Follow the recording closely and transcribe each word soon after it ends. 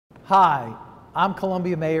Hi, I'm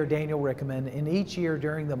Columbia Mayor Daniel Rickenmann, and each year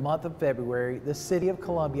during the month of February, the City of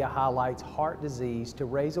Columbia highlights heart disease to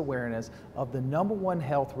raise awareness of the #1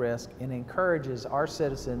 health risk and encourages our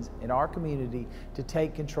citizens in our community to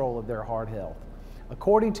take control of their heart health.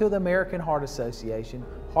 According to the American Heart Association,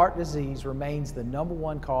 heart disease remains the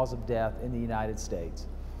 #1 cause of death in the United States.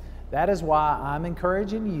 That is why I'm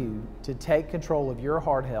encouraging you to take control of your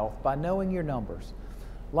heart health by knowing your numbers,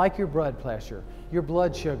 like your blood pressure, your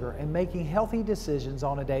blood sugar, and making healthy decisions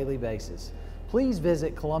on a daily basis. Please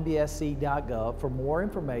visit columbiasc.gov for more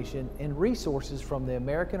information and resources from the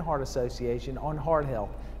American Heart Association on heart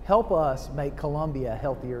health. Help us make Columbia a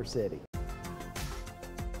healthier city.